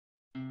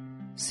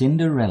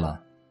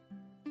Cinderella.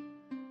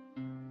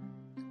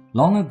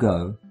 Long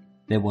ago,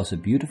 there was a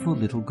beautiful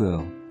little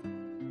girl.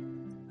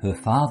 Her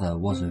father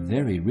was a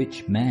very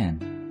rich man.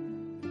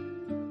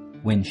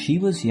 When she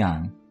was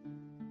young,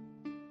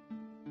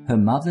 her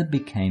mother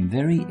became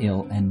very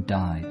ill and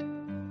died.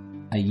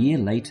 A year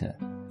later,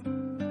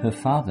 her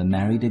father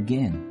married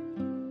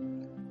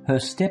again. Her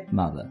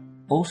stepmother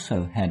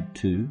also had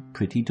 2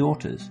 pretty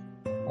daughters.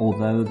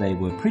 Although they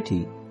were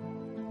pretty,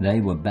 they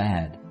were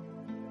bad.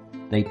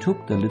 They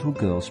took the little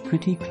girl's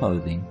pretty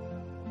clothing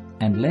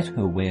and let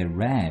her wear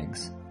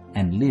rags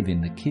and live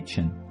in the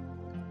kitchen.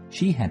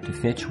 She had to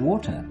fetch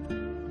water,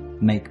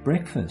 make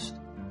breakfast,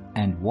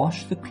 and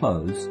wash the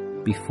clothes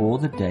before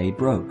the day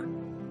broke.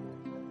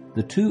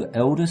 The 2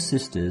 elder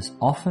sisters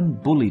often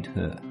bullied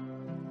her,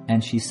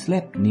 and she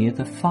slept near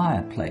the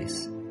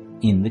fireplace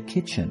in the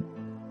kitchen.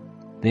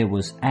 There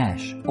was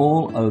ash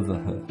all over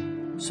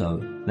her,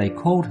 so they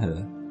called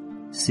her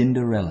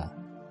Cinderella.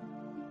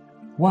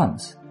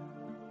 Once,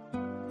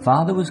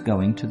 Father was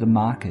going to the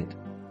market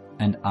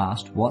and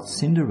asked what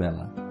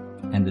Cinderella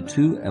and the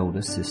 2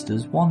 elder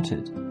sisters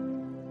wanted.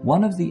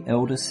 One of the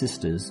elder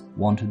sisters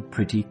wanted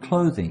pretty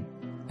clothing,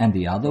 and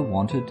the other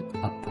wanted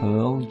a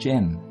pearl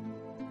gem.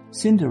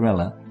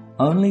 Cinderella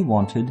only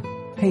wanted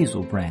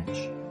hazel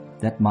branch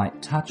that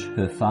might touch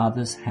her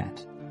father's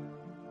hat.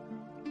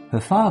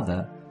 Her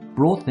father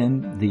brought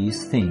them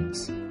these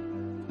things.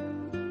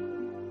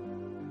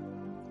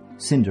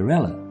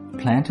 Cinderella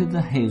planted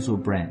the hazel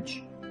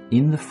branch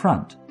in the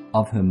front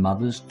of her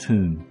mother's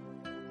tomb.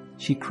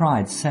 She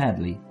cried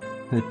sadly.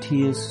 Her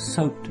tears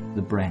soaked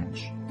the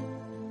branch.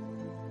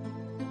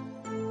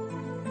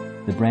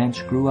 The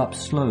branch grew up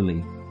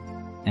slowly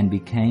and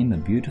became a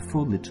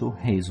beautiful little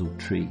hazel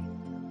tree.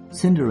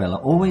 Cinderella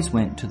always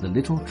went to the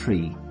little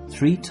tree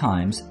 3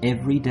 times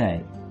every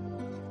day.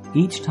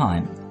 Each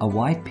time, a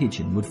white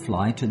pigeon would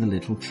fly to the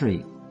little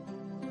tree.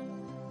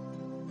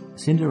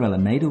 Cinderella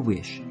made a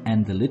wish,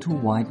 and the little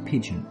white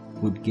pigeon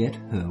would get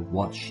her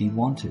what she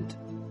wanted.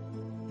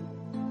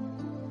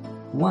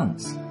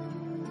 Once,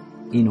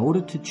 in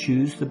order to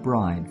choose the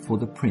bride for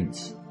the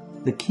prince,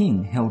 the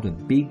king held a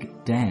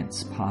big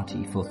dance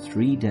party for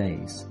 3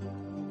 days.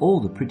 All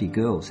the pretty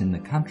girls in the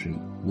country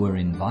were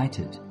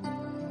invited.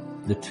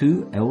 The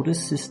 2 elder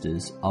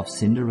sisters of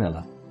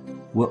Cinderella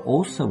were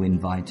also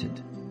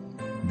invited.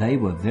 They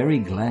were very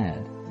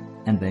glad,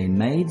 and they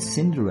made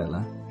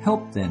Cinderella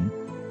help them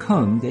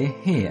comb their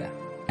hair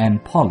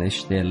and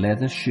polish their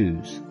leather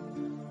shoes.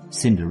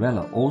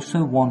 Cinderella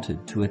also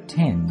wanted to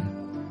attend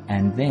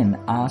and then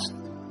asked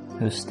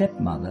her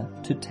stepmother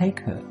to take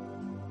her.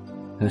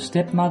 Her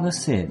stepmother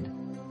said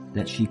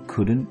that she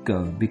couldn't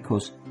go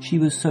because she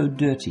was so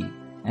dirty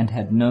and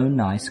had no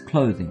nice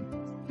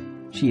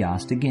clothing. She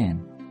asked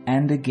again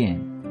and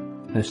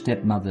again. Her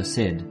stepmother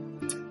said,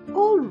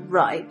 "All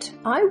right,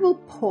 I will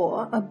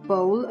pour a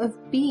bowl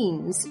of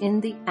beans in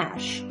the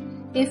ash.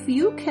 If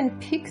you can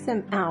pick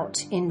them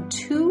out in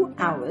 2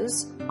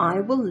 hours,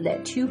 I will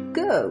let you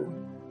go."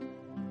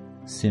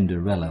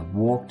 Cinderella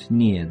walked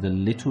near the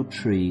little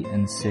tree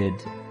and said,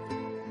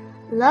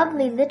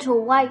 "Lovely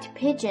little white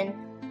pigeon,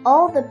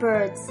 all the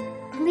birds,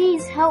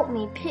 please help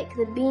me pick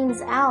the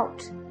beans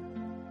out."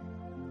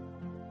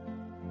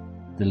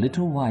 The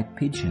little white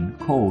pigeon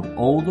called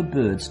all the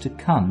birds to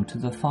come to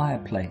the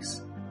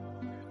fireplace.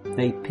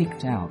 They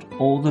picked out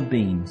all the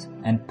beans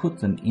and put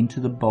them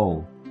into the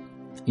bowl.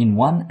 In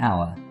 1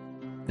 hour,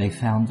 they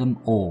found them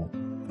all.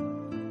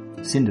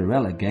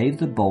 Cinderella gave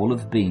the bowl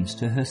of beans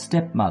to her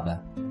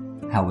stepmother.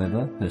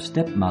 However, her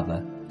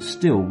stepmother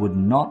still would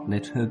not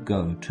let her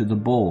go to the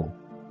ball.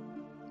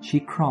 She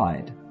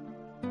cried.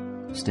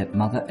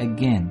 Stepmother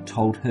again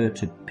told her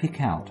to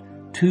pick out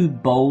 2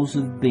 bowls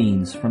of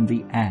beans from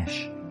the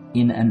ash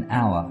in an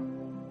hour.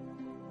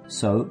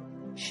 So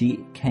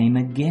she came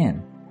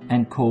again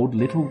and called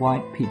Little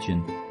White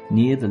Pigeon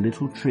near the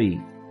little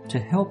tree to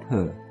help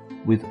her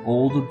with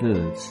all the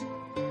birds.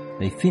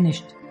 They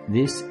finished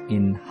this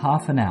in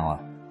half an hour.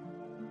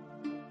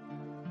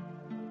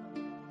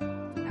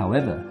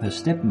 However, her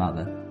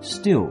stepmother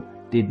still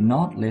did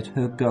not let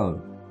her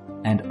go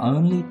and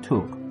only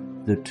took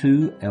the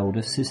 2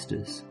 elder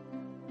sisters.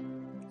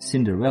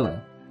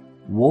 Cinderella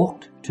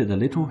walked to the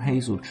little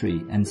hazel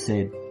tree and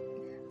said,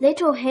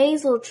 "Little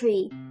hazel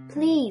tree,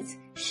 please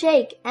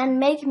shake and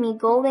make me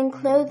golden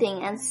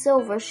clothing and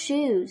silver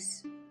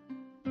shoes."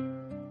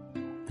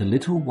 The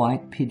little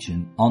white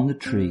pigeon on the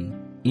tree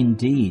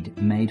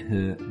indeed made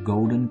her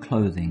golden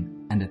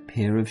clothing and a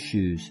pair of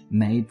shoes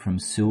made from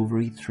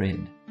silvery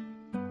thread.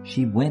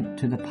 She went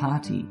to the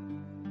party,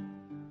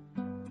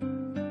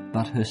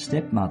 but her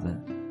stepmother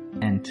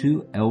and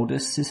 2 elder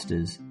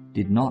sisters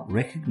did not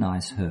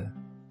recognize her.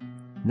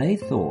 They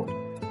thought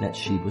that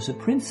she was a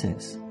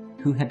princess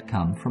who had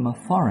come from a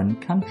foreign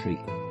country.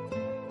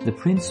 The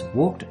prince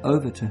walked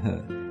over to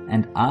her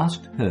and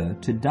asked her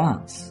to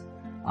dance.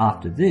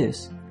 After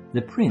this,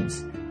 the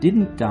prince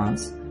didn't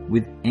dance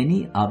with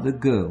any other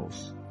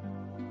girls.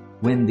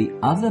 When the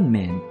other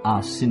men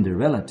asked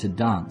Cinderella to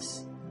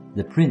dance,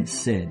 the prince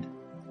said,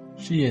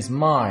 "She is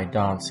my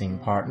dancing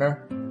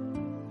partner."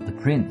 The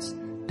prince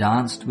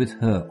danced with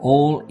her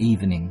all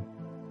evening.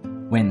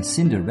 When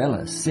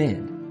Cinderella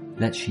said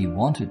that she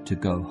wanted to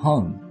go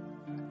home,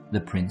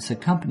 the prince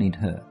accompanied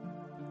her.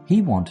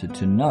 He wanted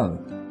to know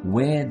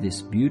where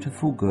this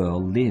beautiful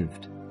girl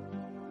lived.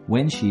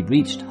 When she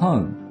reached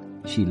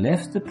home, she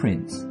left the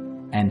prince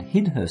and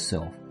hid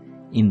herself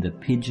in the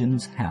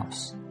pigeon's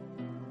house.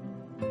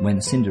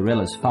 When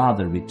Cinderella's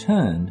father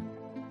returned,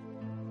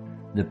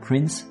 the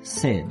prince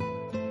said,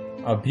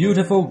 "A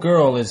beautiful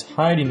girl is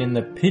hiding in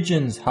the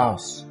pigeon's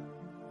house."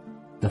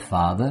 The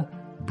father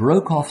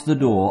broke off the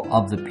door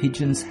of the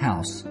pigeon's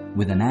house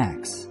with an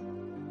axe.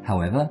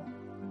 However,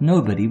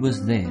 nobody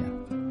was there.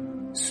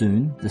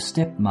 Soon the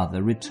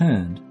stepmother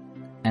returned,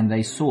 and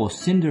they saw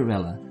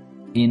Cinderella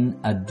in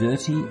a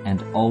dirty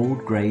and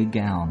old grey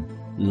gown,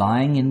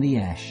 lying in the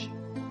ash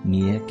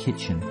near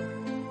kitchen,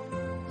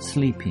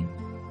 sleeping.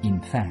 In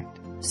fact,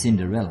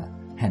 Cinderella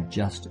had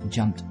just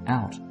jumped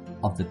out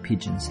of the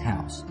pigeon's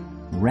house,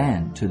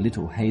 ran to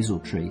Little Hazel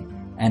Tree,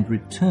 and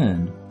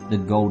returned the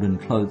golden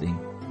clothing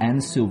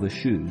and silver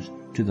shoes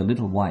to the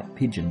little white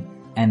pigeon,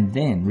 and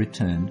then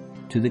returned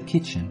to the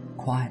kitchen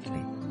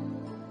quietly.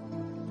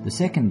 The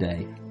second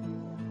day,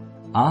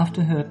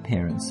 after her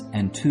parents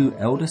and 2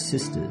 elder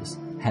sisters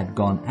had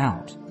gone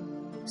out,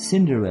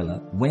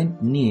 Cinderella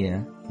went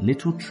near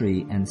Little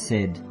Tree and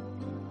said,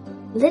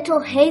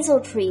 "Little Hazel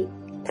Tree,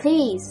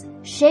 please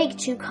shake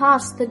to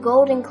cast the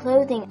golden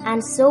clothing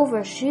and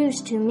silver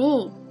shoes to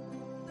me."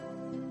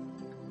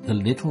 The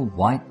little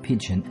white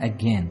pigeon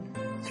again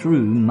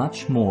threw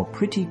much more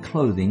pretty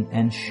clothing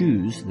and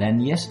shoes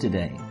than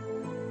yesterday,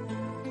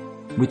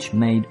 which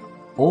made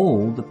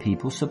all the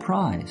people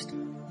surprised.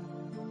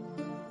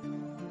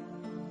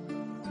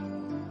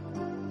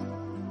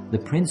 The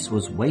prince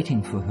was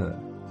waiting for her,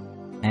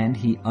 and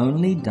he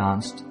only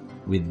danced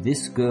with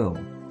this girl.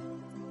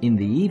 In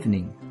the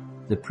evening,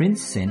 the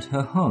prince sent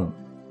her home.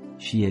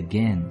 She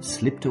again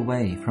slipped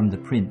away from the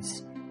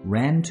prince,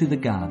 ran to the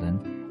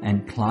garden,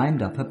 and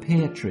climbed up a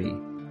pear tree.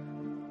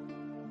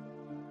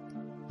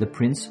 The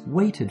prince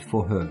waited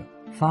for her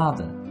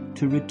father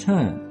to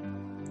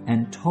return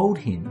and told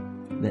him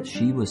that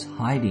she was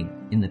hiding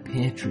in the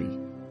pear tree.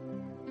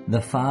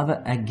 The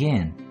father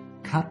again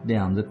cut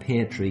down the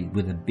pear tree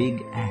with a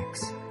big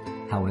axe.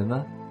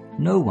 However,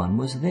 no one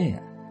was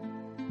there.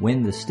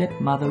 When the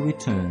stepmother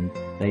returned,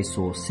 they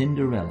saw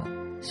Cinderella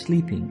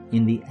sleeping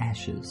in the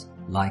ashes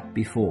like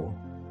before.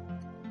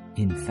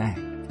 In fact,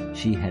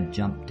 she had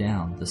jumped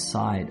down the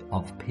side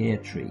of pear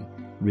tree,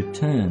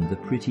 returned the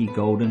pretty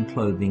golden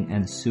clothing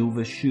and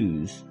silver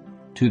shoes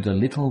to the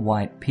little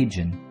white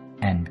pigeon,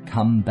 and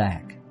come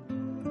back.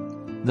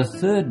 The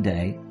third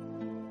day,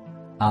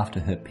 after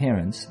her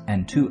parents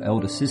and 2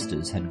 elder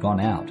sisters had gone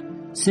out,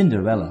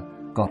 Cinderella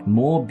got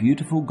more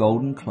beautiful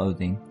golden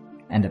clothing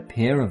and a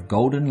pair of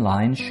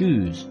golden-lined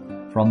shoes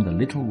from the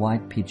little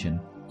white pigeon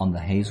on the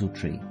hazel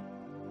tree.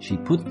 She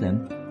put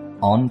them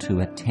on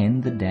to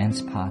attend the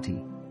dance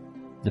party.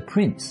 The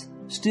prince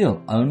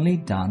still only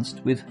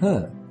danced with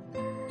her.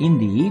 In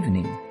the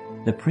evening,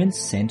 the prince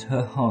sent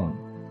her home.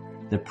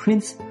 The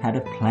prince had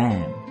a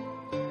plan.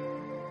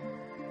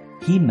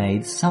 He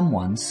made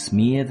someone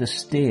smear the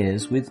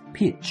stairs with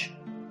pitch.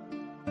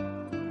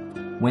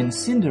 When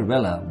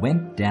Cinderella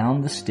went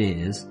down the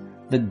stairs,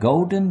 the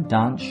golden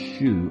dance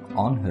shoe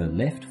on her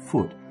left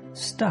foot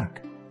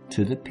stuck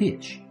to the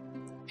pitch.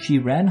 She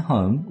ran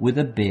home with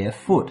a bare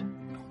foot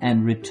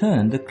and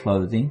returned the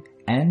clothing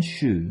and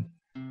shoe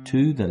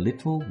to the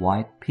little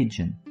white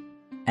pigeon,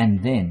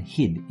 and then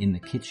hid in the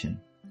kitchen.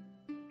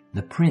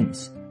 The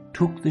prince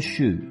took the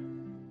shoe.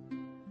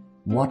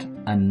 What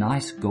a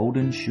nice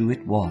golden shoe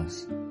it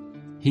was!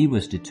 He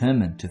was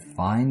determined to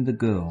find the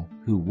girl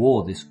who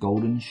wore this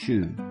golden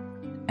shoe,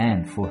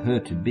 and for her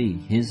to be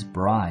his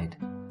bride.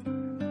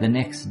 The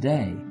next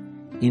day,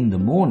 in the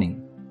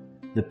morning,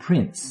 the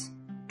prince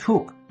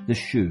took the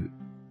shoe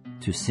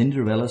to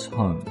Cinderella's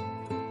home.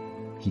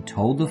 He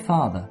told the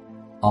father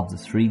of the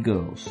 3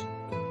 girls,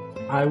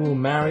 "I will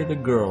marry the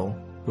girl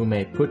who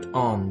may put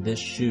on this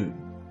shoe."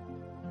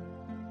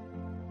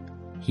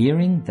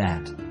 Hearing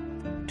that,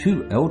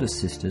 2 elder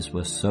sisters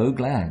were so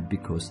glad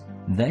because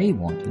they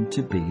wanted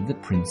to be the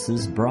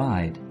prince's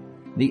bride.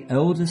 The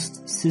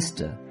eldest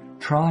sister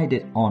tried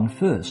it on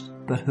first,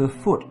 but her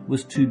foot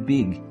was too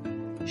big.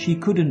 She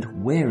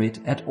couldn't wear it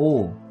at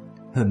all.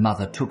 Her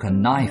mother took a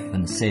knife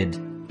and said,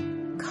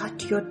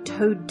 "Cut your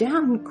toe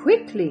down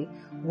quickly.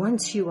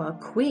 Once you are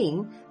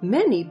queen,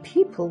 many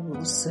people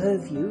will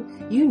serve you.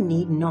 You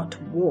need not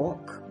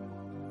walk."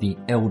 The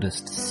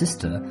eldest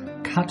sister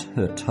cut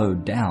her toe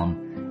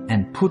down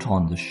and put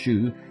on the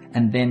shoe,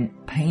 and then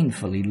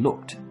painfully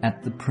looked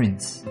at the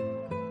prince.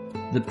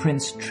 The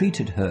prince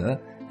treated her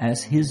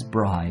as his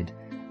bride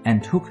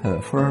and took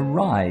her for a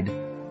ride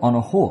on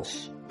a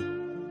horse.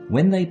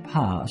 When they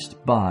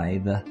passed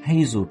by the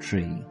hazel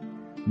tree,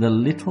 the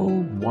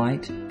little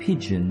white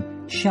pigeon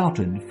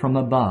shouted from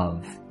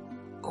above,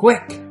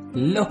 "Quick,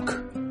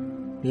 look!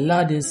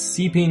 Blood is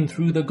seeping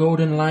through the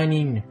golden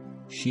lining.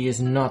 She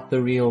is not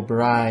the real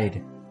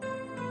bride."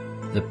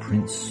 The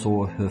prince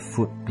saw her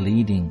foot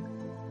bleeding.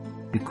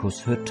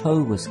 because her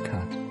toe was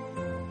cut.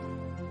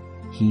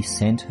 He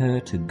sent her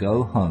to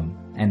go home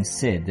and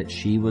said that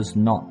she was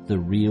not the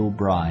real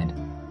bride.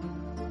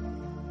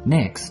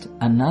 Next,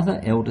 another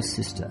elder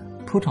sister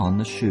put on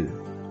the shoe.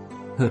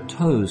 Her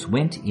toes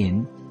went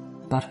in,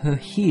 but her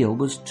heel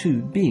was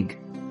too big.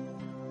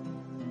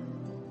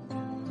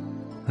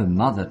 Her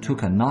mother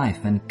took a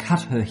knife and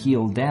cut her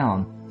heel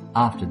down.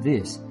 After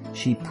this,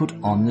 she put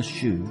on the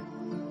shoe.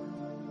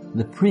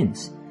 The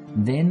prince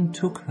then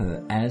took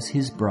her as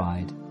his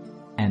bride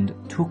and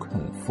took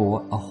her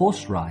for a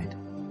horse ride.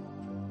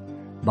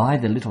 By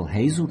the little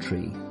hazel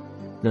tree,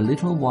 the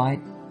little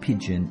white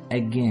pigeon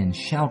again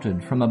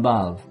shouted from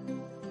above,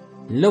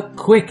 "Look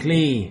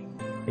quickly!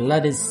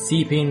 Blood is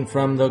seeping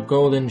from the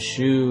golden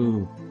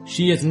shoe.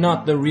 She is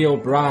not the real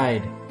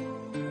bride."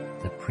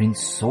 The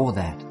prince saw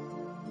that.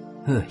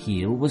 Her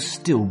heel was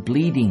still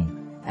bleeding,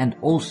 and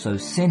also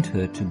sent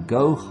her to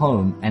go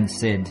home and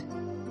said,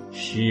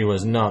 "She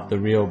was not the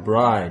real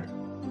bride.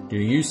 Do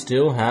you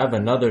still have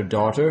another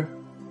daughter?"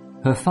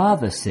 Her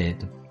father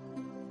said,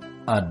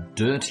 "A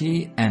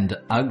dirty and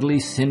ugly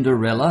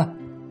Cinderella?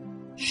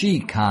 She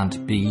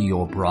can't be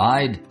your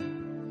bride."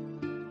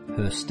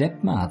 Her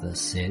stepmother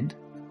said,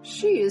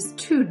 She is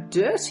too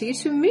dirty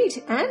to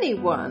meet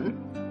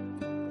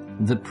anyone.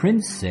 The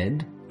prince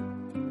said,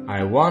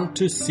 "I want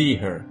to see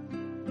her."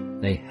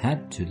 They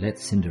had to let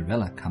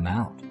Cinderella come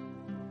out.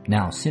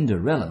 Now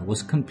Cinderella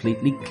was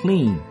completely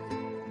clean.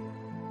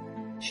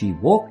 She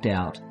walked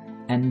out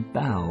and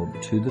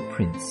bowed to the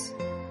prince.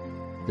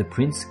 The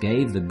prince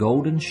gave the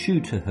golden shoe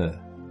to her.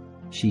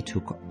 She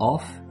took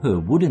off her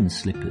wooden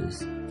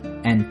slippers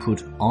and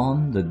put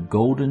on the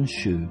golden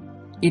shoe.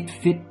 It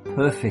fit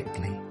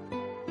perfectly.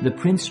 The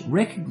prince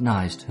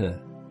recognized her.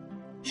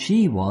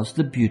 She was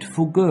the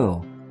beautiful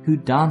girl who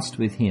danced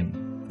with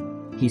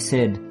him. He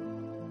said,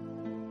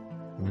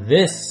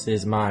 "This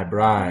is my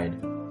bride."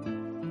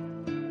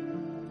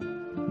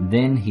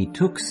 Then he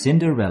took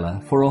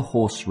Cinderella for a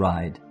horse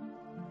ride.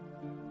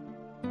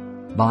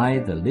 By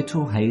the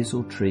little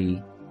hazel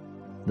tree,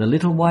 the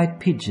little white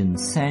pigeon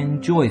sang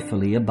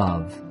joyfully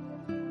above,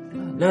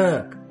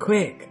 "Look,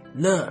 quick,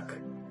 look!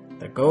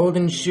 The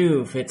golden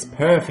shoe fits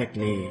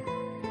perfectly.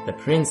 The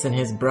prince and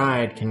his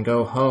bride can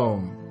go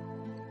home."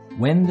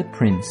 When the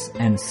prince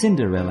and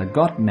Cinderella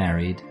got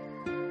married,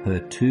 her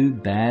two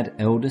bad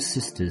elder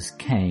sisters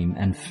came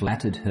and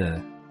flattered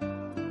her.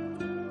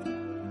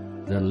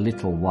 The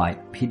little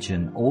white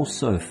pigeon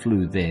also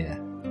flew there.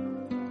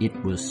 It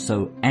was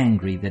so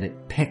angry that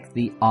it pecked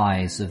the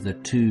eyes of the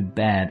two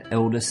bad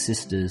elder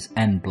sisters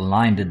and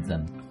blinded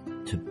them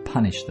to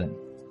punish them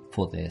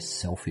for their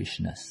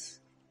selfishness.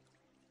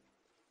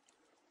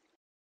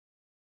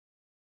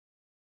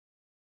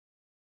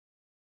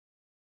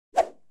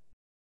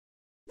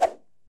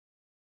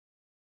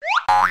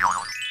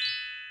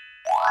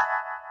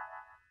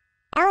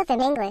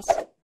 Elephant English.